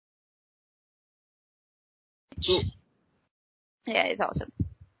which is awesome.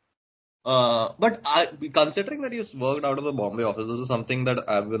 But considering that you worked out of the Bombay office, this is something that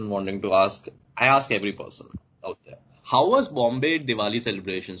I've been wanting to ask. I ask every person out there. How was Bombay Diwali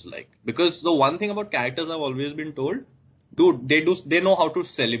celebrations like? Because the one thing about characters I've always been told, dude, they know how to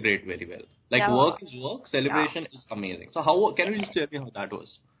celebrate very well. Like work is work, celebration is amazing. So can you just tell me how that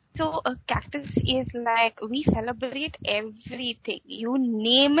was? So Cactus is like, we celebrate everything. You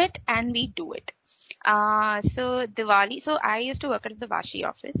name it and we do it. So Diwali, so I used to work at the Vashi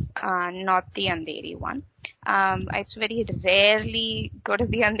office, not the Andheri one. I very rarely go to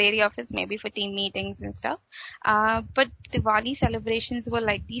the Andheri office, maybe for team meetings and stuff. But Diwali celebrations were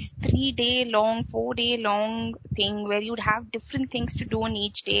like these 3-day long, 4-day long thing where you'd have different things to do on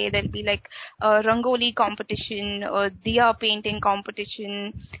each day. There'll be like a Rangoli competition, a Diya painting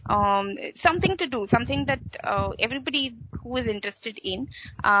competition, something to do, something that everybody who is interested in,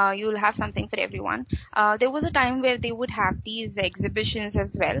 you'll have something for everyone. There was a time where they would have these exhibitions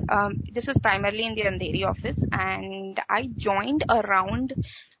as well. This was primarily in the Andheri office, and I joined around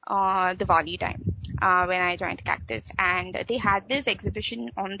Diwali time when I joined Cactus, and they had this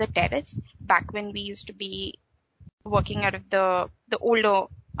exhibition on the terrace back when we used to be working out of the older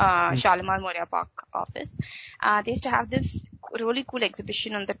Shalimar Moria Park office. They used to have this really cool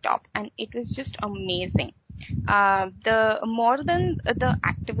exhibition on the top, and it was just amazing. The more than the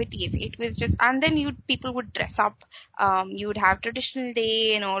activities, it was just, and then people would dress up. You'd have traditional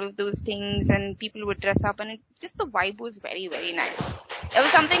day and all of those things, and people would dress up, and the vibe was very, very nice. It was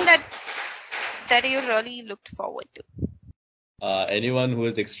something that you really looked forward to. Anyone who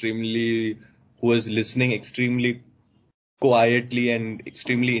was listening extremely quietly and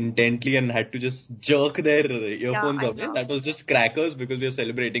extremely intently and had to just jerk their earphones away. That was just crackers because we are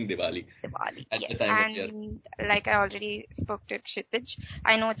celebrating Diwali. At the time of year. Like I already spoke to Kshitij,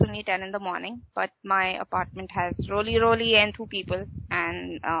 I know it's only 10 in the morning, but my apartment has rolly and 2 people,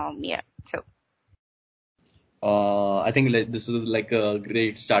 and so. I think this is like a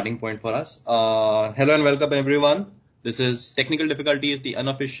great starting point for us. Hello and welcome everyone. This is Technical Difficulties, the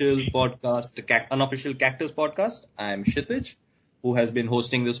unofficial podcast, unofficial Cactus podcast. I'm Kshitij, who has been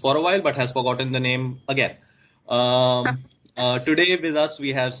hosting this for a while but has forgotten the name again. Today with us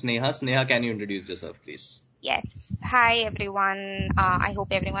we have Sneha. Sneha, can you introduce yourself, please? Yes. Hi, everyone. I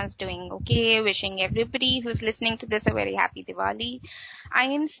hope everyone's doing okay. Wishing everybody who's listening to this a very happy Diwali. I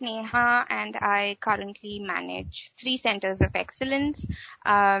am Sneha, and I currently manage 3 centers of excellence,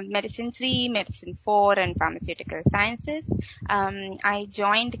 Medicine 3, Medicine 4, and Pharmaceutical Sciences. I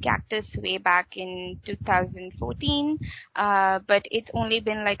joined Cactus way back in 2014, but it's only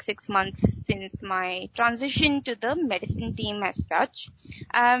been like 6 months since my transition to the medicine team as such.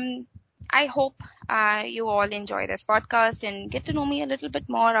 I hope you all enjoy this podcast and get to know me a little bit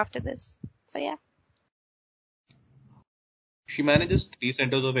more after this. So, yeah. She manages 3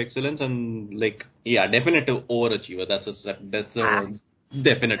 centers of excellence and definitive overachiever. That's a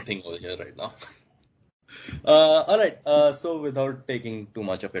definite thing over here right now. All right. So without taking too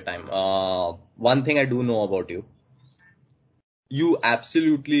much of your time, one thing I do know about you, you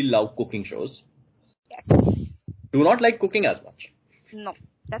absolutely love cooking shows. Yes. Do not like cooking as much. No,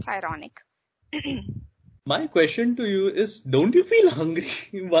 that's ironic. My question to you is, don't you feel hungry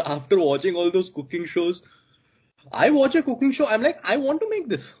after watching all those cooking shows? I watch a cooking show, I'm like, I want to make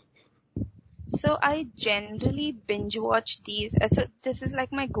this. So I generally binge watch these. So this is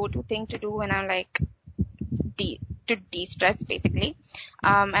like my go-to thing to do when I'm like to de-stress basically.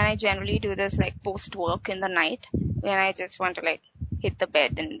 And I generally do this like post-work in the night when I just want to like hit the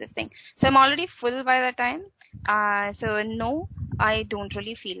bed and this thing. So I'm already full by that time. So no, I don't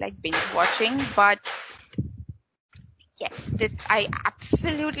really feel like binge watching, but yes, I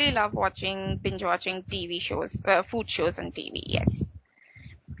absolutely love binge watching TV shows, food shows on TV. Yes.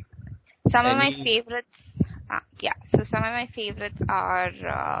 Some of my favorites, so some of my favorites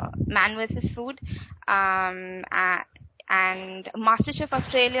are Man vs. Food, and MasterChef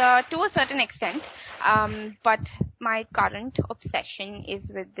Australia to a certain extent. But my current obsession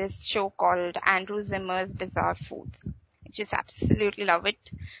is with this show called Andrew Zimmer's Bizarre Foods. I just absolutely love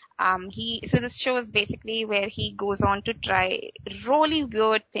it. So this show is basically where he goes on to try really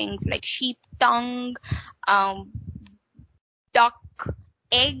weird things like sheep tongue, duck,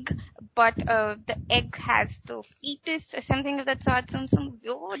 egg, but the egg has the fetus or something of that sort, some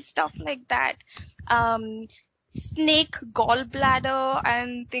weird stuff like that. Snake gallbladder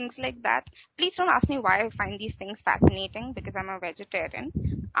and things like that. Please don't ask me why I find these things fascinating, because I'm a vegetarian.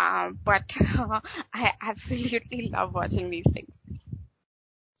 But I absolutely love watching these things.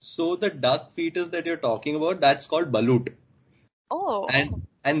 So the duck fetus that you're talking about, that's called balut. Oh.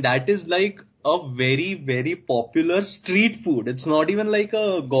 And that is like a very, very popular street food. It's not even like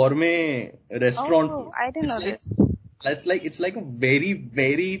a gourmet restaurant Oh, food. I didn't It's know like this. it's like a very,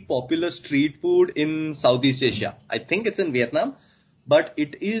 very popular street food in Southeast Asia. I think it's in Vietnam, but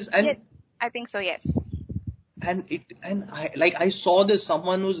it is Yes, I think so, yes. and I saw this.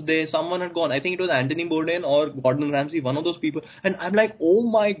 Someone was there. Someone had gone. I think it was Anthony Bourdain or Gordon Ramsay, one of those people. And I'm like, oh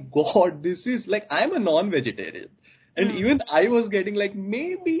my god, this is like I'm a non-vegetarian, and Mm. even I was getting like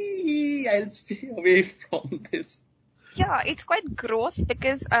maybe I'll stay away from this. Yeah, it's quite gross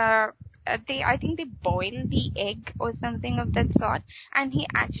because I think they boil the egg or something of that sort, and he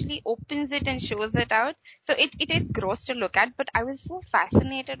actually opens it and shows it out. So it is gross to look at, but I was so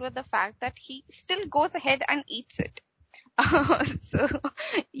fascinated with the fact that he still goes ahead and eats it. So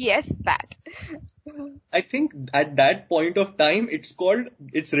yes, that. I think at that point of time,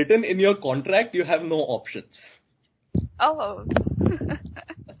 it's written in your contract. You have no options Oh,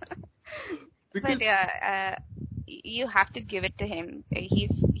 but because yeah, you have to give it to him.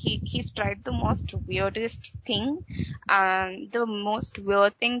 He's tried the most weirdest thing. The most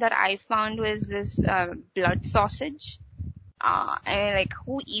weird thing that I found was this blood sausage. Like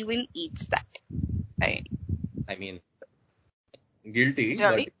who even eats that? I I mean guilty, but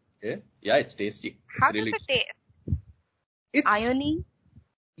Really? yeah, it's tasty. It's How does really it taste? it's Irony?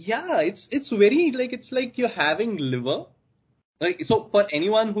 yeah, it's very like it's like you're having liver. Like so for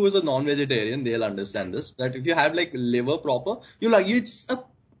anyone who is a non-vegetarian, they'll understand this. That if you have like liver proper,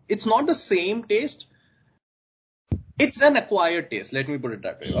 it's not the same taste. It's an acquired taste. Let me put it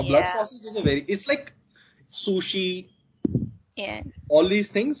that way. A blood Yeah, sausage is it's like sushi, yeah. all these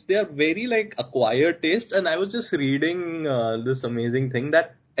things, they are very like acquired tastes. And I was just reading this amazing thing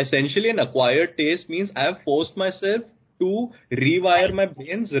that essentially an acquired taste means I have forced myself to rewire Right. my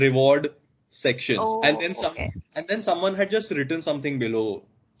brain's reward sections. Oh, okay. And then someone had just written something below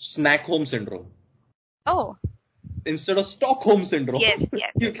snack home syndrome Oh, instead of Stockholm syndrome. yes,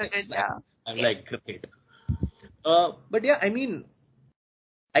 yes. You It's a get good. snack. I'm Yeah. like, great. But yeah, I mean,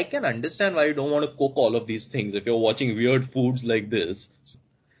 I can understand why you don't want to cook all of these things if you're watching weird foods like this.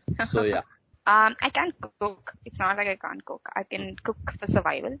 So yeah. I can cook. It's not like I can't cook. I can cook for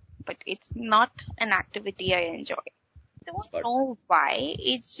survival, but it's not an activity I enjoy. Don't But know why.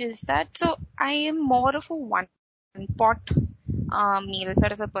 It's just that. So I am more of a one pot meal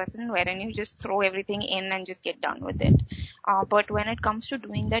sort of a person wherein you just throw everything in and just get done with it. But when it comes to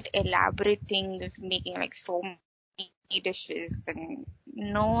doing that elaborate thing of making like so many dishes, and no,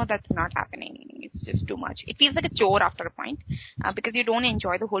 that's not happening. It's just too much. It feels like a chore after a point because you don't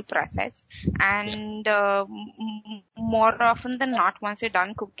enjoy the whole process. yeah. And more often than not, once you're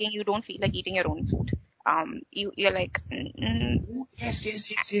done cooking, you don't feel like eating your own food. You're like, Oh, yes.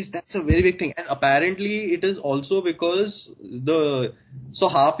 That's a very big thing. And apparently it is also because so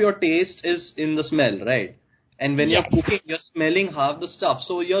half your taste is in the smell, right? And when you're yes, cooking, you're smelling half the stuff.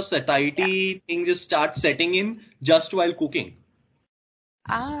 So your yeah. satiety thing just starts setting in just while cooking.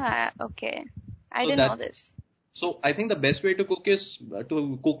 Ah, okay. I So didn't know that's, this. so I think the best way to cook is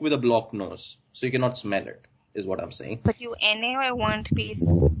to cook with a blocked nose. So you cannot smell it, is what I'm saying. But you anyway won't be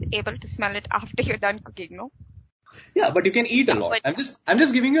able to smell it after you're done cooking, no? Yeah, but you can eat a Yeah, lot. but I'm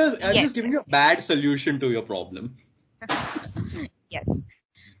just giving you, I'm yes, just giving you a bad solution to your problem. yes.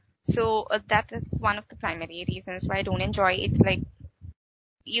 So that is one of the primary reasons why I don't enjoy. It's like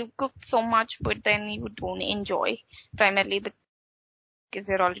you cook so much, but then you don't enjoy primarily because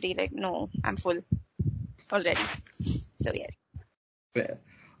you're already like, no, I'm full already. So yeah. Fair.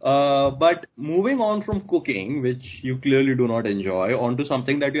 But moving on from cooking, which you clearly do not enjoy, onto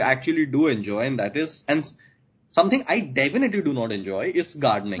something that you actually do enjoy, and that is, something I definitely do not enjoy is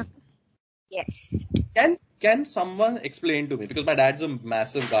gardening. Yes. Can someone explain to me, because my dad's a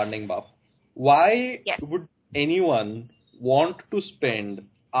massive gardening buff, why Yes. would anyone want to spend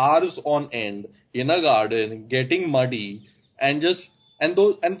hours on end in a garden getting muddy and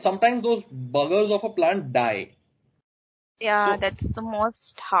and sometimes those buggers of a plant die. Yeah, So that's the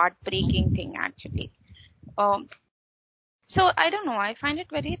most heartbreaking thing actually. Um, So I don't know. I find it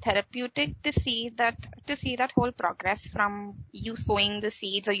very therapeutic to see that whole progress from you sowing the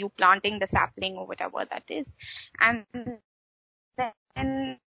seeds or you planting the sapling or whatever that is, and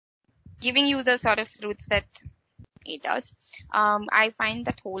then giving you the sort of fruits that it does. I find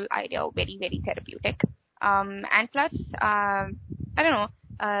that whole idea very very therapeutic. And plus, I don't know.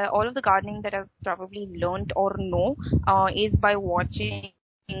 All of the gardening that I've probably learned or know is by watching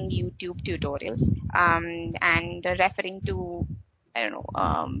YouTube tutorials and referring to I don't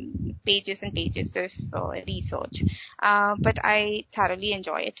know, pages and pages of research. But I thoroughly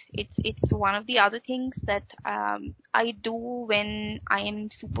enjoy it. It's one of the other things that I do when I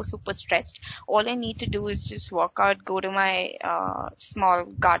am super, super stressed. All I need to do is just walk out, go to my small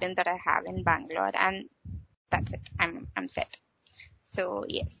garden that I have in Bangalore, and that's it. I'm set. So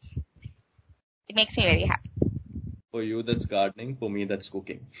yes, it makes me very happy. For you, that's gardening. For me, that's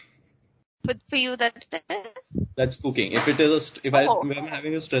cooking. But for you, that is? That's cooking. If it is if I'm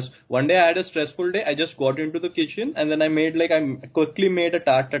having a stress, one day I had a stressful day. I just got into the kitchen and then I quickly made a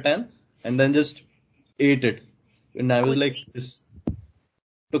tart tatin and then just ate it. And I was like, this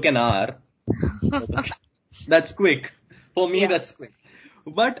took an hour. That's quick. For me, Yeah. that's quick.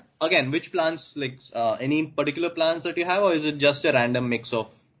 But again, which plants, like any particular plants that you have, or is it just a random mix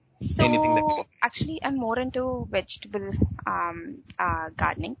of anything that you So actually, I'm more into vegetable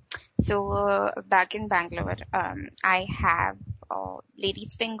gardening. So back in Bangalore, I have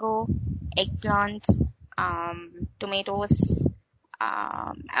lady's finger, eggplants, tomatoes,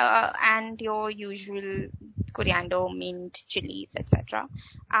 and your usual coriander, mint, chilies, etc.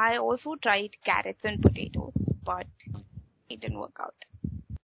 I also tried carrots and potatoes, but it didn't work out.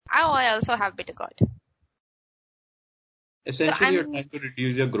 I also have bitter gourd. So essentially you're I'm trying to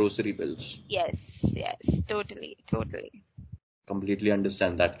reduce your grocery bills? yes, totally. Completely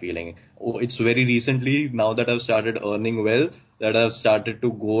understand that feeling. Oh, it's very recently, now that I've started earning well, that I've started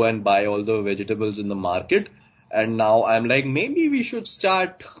to go and buy all the vegetables in the market. And now I'm like, maybe we should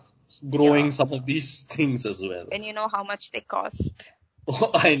start Yeah. growing some of these things as well. And you know how much they cost.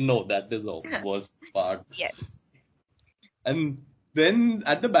 I know that is the worst part. Yes. And then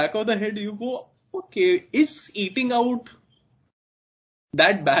at the back of the head, you go, okay, is eating out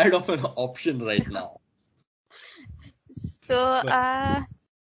that bad of an option right now? So, But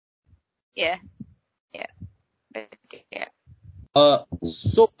yeah, yeah, but yeah.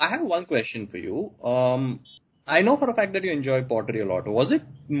 so I have one question for you. I know for a fact that you enjoy pottery a lot. Was it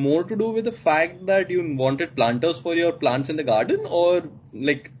more to do with the fact that you wanted planters for your plants in the garden, or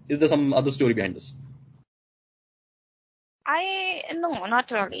like is there some other story behind this? No,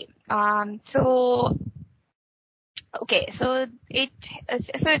 not really. So okay, so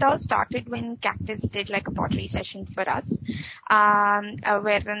it all started when Cactus did like a pottery session for us,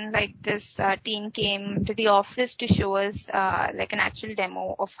 wherein like this team came to the office to show us like an actual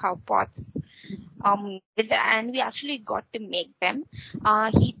demo of how pots and we actually got to make them.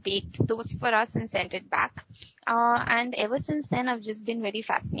 He baked those for us and sent it back. And ever since then, I've just been very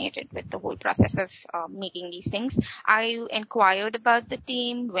fascinated with the whole process of making these things. I inquired about the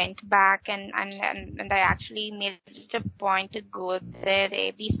team, went back, and I actually made it a point to go there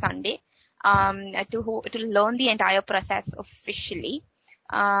every Sunday to learn the entire process officially.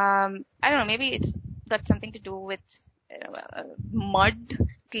 I don't know, maybe it's got something to do with mud,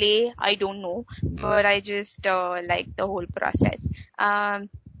 clay, I don't know, but I just like the whole process. Um,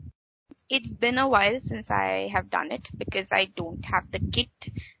 it's been a while since I have done it because I don't have the kit.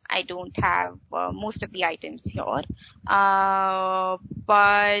 I don't have most of the items here.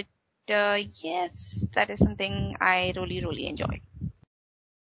 But yes, that is something I really enjoy.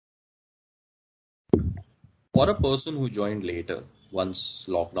 For a person who joined later, once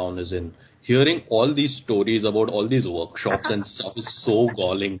lockdown is in, hearing all these stories about all these workshops and stuff is so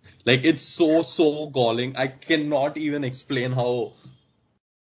galling. Like it's so galling. I cannot even explain how.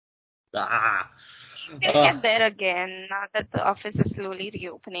 Ah, We'll get there again now that the office is slowly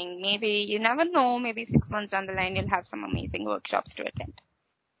reopening. Maybe, you never know, maybe 6 months down the line you'll have some amazing workshops to attend.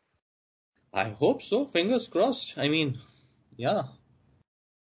 I hope so. Fingers crossed. I mean, yeah.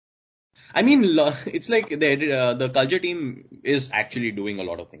 I mean, it's like the culture team is actually doing a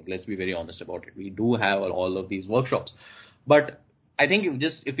lot of things. Let's be very honest about it. We do have all of these workshops, but I think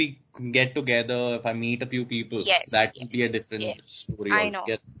if we get together, if I meet a few people, that will be a Yes. different story I know,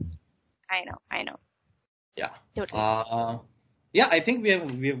 altogether. I know. Yeah. Totally. Yeah. I think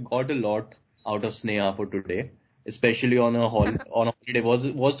we have got a lot out of Sneha for today, especially on a holiday.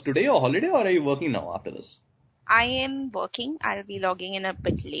 Was today a holiday or are you working now after this? I am working. I'll be logging in a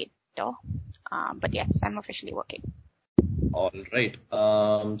bit later. But yes, I'm officially working. All right.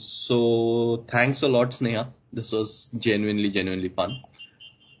 So thanks a lot, Sneha. This was genuinely fun.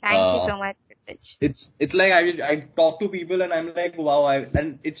 Thank you Uh, so much, Rich. it's like I talk to people and I'm like, wow.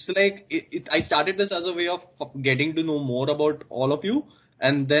 And it's like I started this as a way of getting to know more about all of you.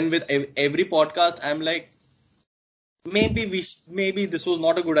 And then with every podcast, I'm like, maybe this was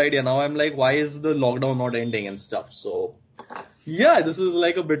not a good idea. Now I'm like, why is the lockdown not ending and stuff? So yeah, this is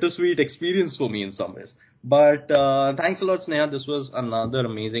like a bittersweet experience for me in some ways. But thanks a lot, Sneha. This was another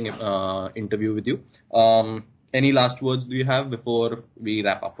amazing interview with you. Any last words do you have before we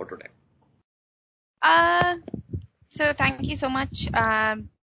wrap up for today? So thank you so much.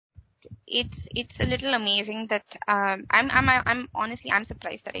 It's a little amazing that I'm honestly I'm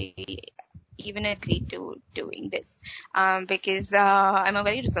surprised that I even agreed to doing this because I'm a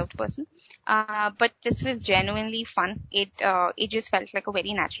very reserved person. But this was genuinely fun. It just felt like a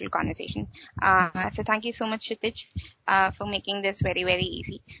very natural conversation. So thank you so much, Kshitij, for making this very, very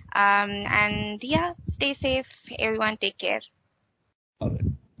easy. And yeah, stay safe, everyone. Take care. All right.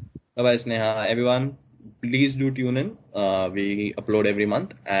 Bye-bye, Sneha. Everyone, please do tune in. We upload every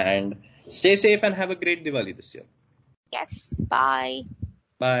month, and stay safe and have a great Diwali this year. Yes. Bye.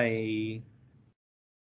 Bye.